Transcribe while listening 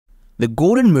The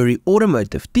Gordon Murray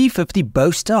Automotive T.50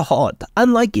 boasts a heart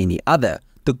unlike any other,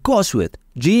 the Cosworth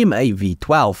GMA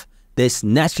V12. This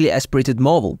naturally aspirated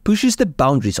marvel pushes the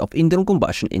boundaries of internal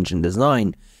combustion engine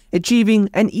design, achieving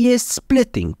an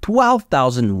ear-splitting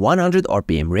 12,100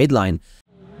 RPM redline.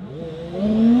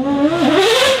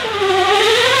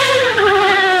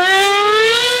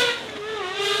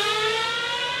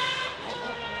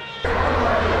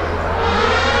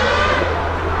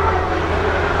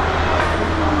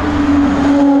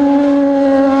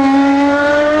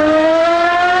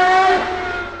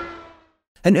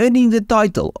 And earning the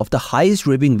title of the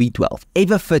highest-revving V12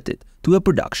 ever fitted to a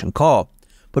production car.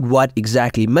 But what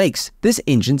exactly makes this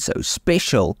engine so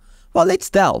special? Well, let's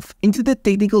delve into the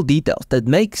technical details that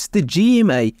makes the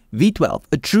GMA V12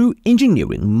 a true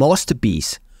engineering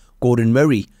masterpiece. Gordon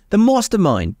Murray, the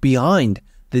mastermind behind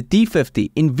the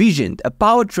T.50, envisioned a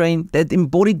powertrain that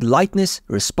embodied lightness,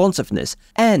 responsiveness,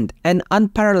 and an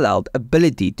unparalleled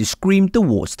ability to scream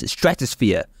towards the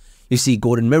stratosphere. You see,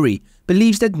 Gordon Murray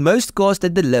believes that most cars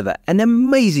that deliver an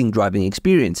amazing driving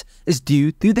experience is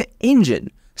due to the engine.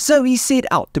 So he set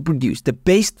out to produce the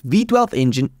best V12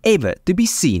 engine ever to be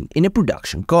seen in a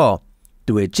production car.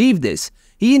 To achieve this,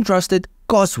 he entrusted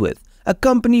Cosworth, a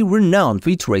company renowned for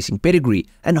its racing pedigree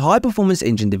and high-performance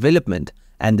engine development,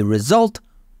 and the result?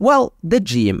 Well, the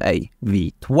GMA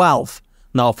V12.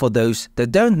 Now, for those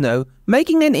that don't know,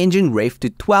 making an engine rev to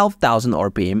 12,000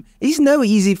 RPM is no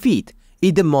easy feat.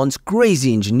 It demands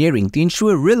crazy engineering to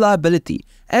ensure reliability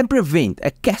and prevent a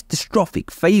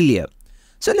catastrophic failure.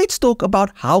 So let's talk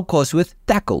about how Cosworth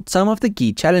tackled some of the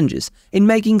key challenges in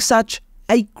making such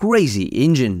a crazy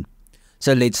engine.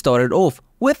 So let's start it off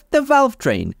with the valve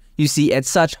train. You see, at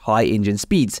such high engine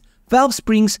speeds, valve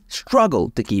springs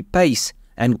struggle to keep pace,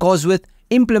 and Cosworth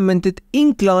implemented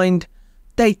inclined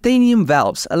titanium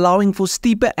valves allowing for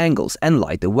steeper angles and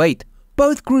lighter weight,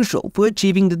 both crucial for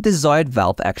achieving the desired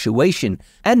valve actuation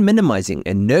and minimizing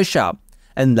inertia.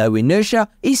 And low inertia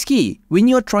is key when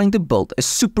you're trying to build a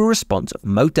super responsive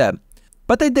motor.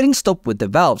 But they didn't stop with the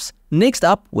valves. Next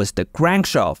up was the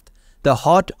crankshaft, the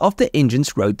heart of the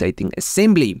engine's rotating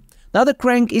assembly. Now the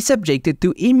crank is subjected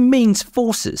to immense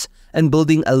forces, and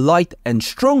building a light and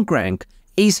strong crank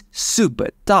is super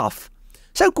tough.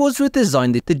 So Cosworth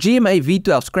designed the GMA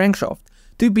V12's crankshaft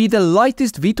to be the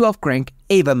lightest V12 crank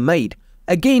ever made,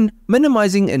 again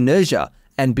minimizing inertia,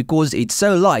 and because it's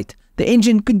so light, the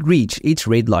engine could reach its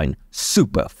redline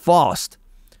super fast.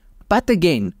 But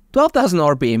again, 12,000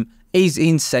 RPM is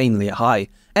insanely high,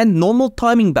 and normal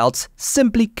timing belts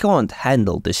simply can't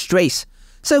handle the stress.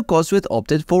 So Cosworth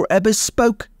opted for a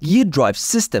bespoke gear drive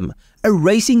system, a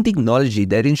racing technology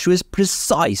that ensures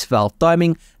precise valve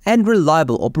timing and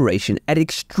reliable operation at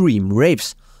extreme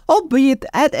revs, albeit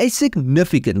at a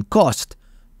significant cost.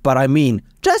 But I mean,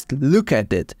 just look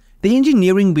at it. The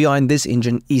engineering behind this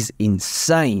engine is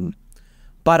insane.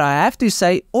 But I have to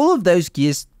say, all of those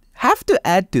gears have to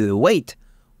add to the weight.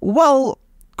 Well,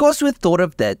 Cosworth thought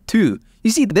of that too.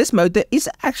 You see, this motor is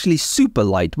actually super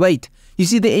lightweight. You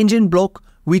see, the engine block,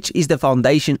 which is the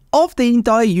foundation of the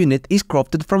entire unit, is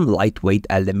crafted from lightweight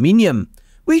aluminium,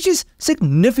 which is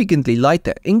significantly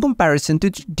lighter in comparison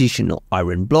to traditional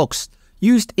iron blocks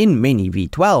used in many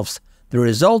V12s. The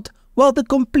result? Well, the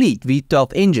complete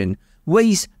V12 engine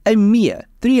weighs a mere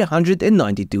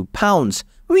 392 pounds,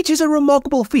 which is a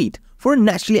remarkable feat for a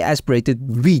naturally aspirated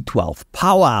V12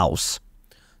 powerhouse.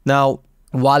 Now,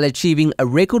 while achieving a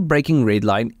record-breaking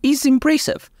redline is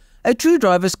impressive, a true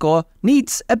driver's car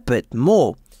needs a bit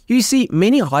more. You see,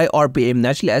 many high RPM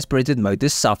naturally aspirated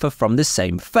motors suffer from the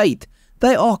same fate.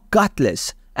 They are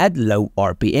gutless at low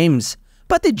RPMs.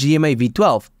 But the GMA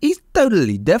V12 is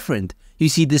totally different. You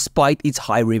see, despite its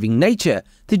high-revving nature,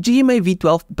 the GMA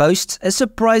V12 boasts a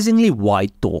surprisingly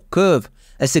wide torque curve.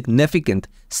 A significant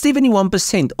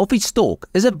 71% of its torque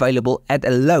is available at a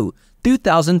low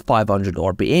 2,500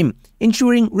 RPM,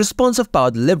 ensuring responsive power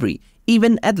delivery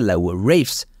even at lower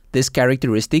revs. This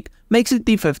characteristic makes the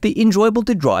T.50 enjoyable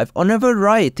to drive on a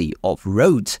variety of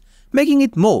roads, making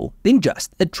it more than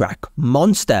just a track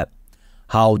monster.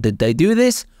 How did they do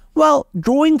this? Well,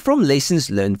 drawing from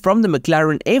lessons learned from the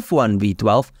McLaren F1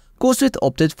 V12, Cosworth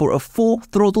opted for a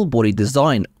 4-throttle body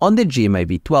design on the GMA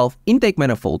V12 intake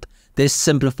manifold. This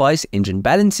simplifies engine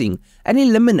balancing and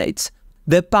eliminates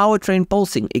the powertrain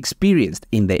pulsing experienced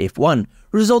in the F1,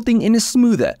 resulting in a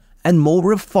smoother and more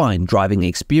refined driving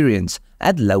experience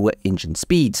at lower engine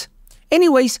speeds.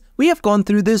 Anyways, we have gone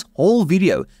through this whole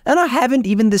video and I haven't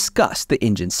even discussed the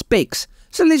engine specs,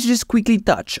 so let's just quickly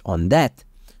touch on that.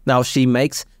 Now, she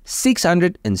makes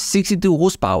 662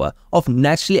 horsepower of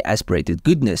naturally aspirated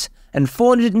goodness and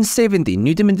 470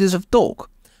 Nm of torque.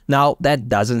 Now, that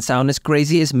doesn't sound as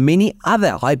crazy as many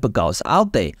other hypercars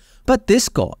out there, but this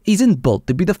car isn't built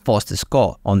to be the fastest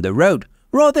car on the road.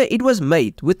 Rather, it was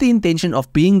made with the intention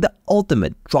of being the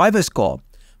ultimate driver's car.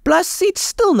 Plus, it's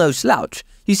still no slouch.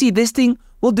 You see, this thing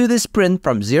will do the sprint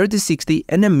from 0 to 60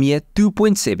 in a mere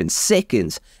 2.7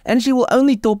 seconds, and she will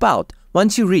only top out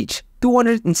once you reach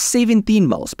 217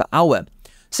 miles per hour.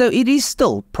 So it is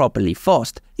still properly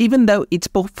fast, even though its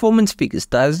performance figures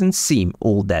doesn't seem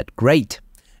all that great.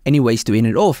 Anyways, to end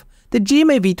it off, the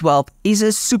GMA V12 is a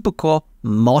supercar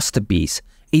masterpiece.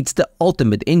 It's the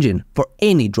ultimate engine for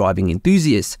any driving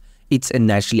enthusiast. It's a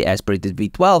naturally aspirated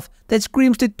V12 that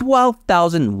screams to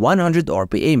 12,100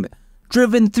 RPM,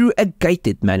 driven through a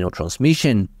gated manual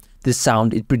transmission. The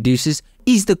sound it produces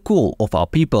is the call of our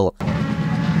people.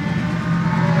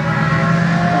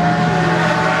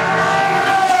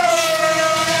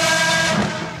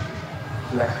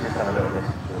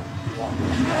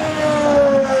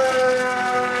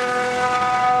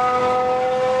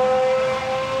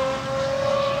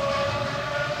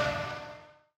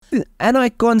 And I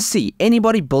can't see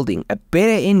anybody building a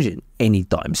better engine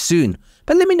anytime soon.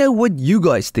 But let me know what you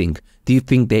guys think. Do you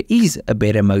think there is a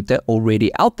better motor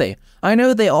already out there? I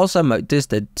know there are some motors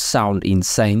that sound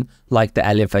insane, like the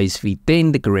LFA's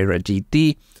V10, the Carrera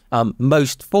GT,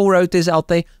 most 4-rotors out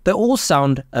there. They all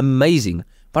sound amazing.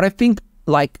 But I think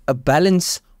like a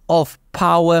balance of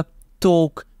power,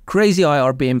 torque, crazy high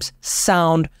RPMs,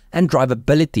 sound, and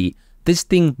drivability, this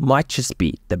thing might just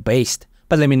be the best.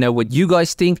 But let me know what you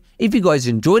guys think. If you guys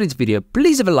enjoyed this video,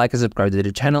 please have a like and subscribe to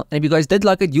the channel. And if you guys did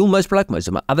like it, you'll most like most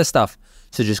of my other stuff.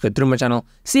 So just go through my channel,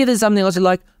 see if there's something else you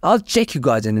like. I'll check you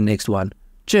guys in the next one.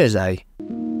 Cheers, eh?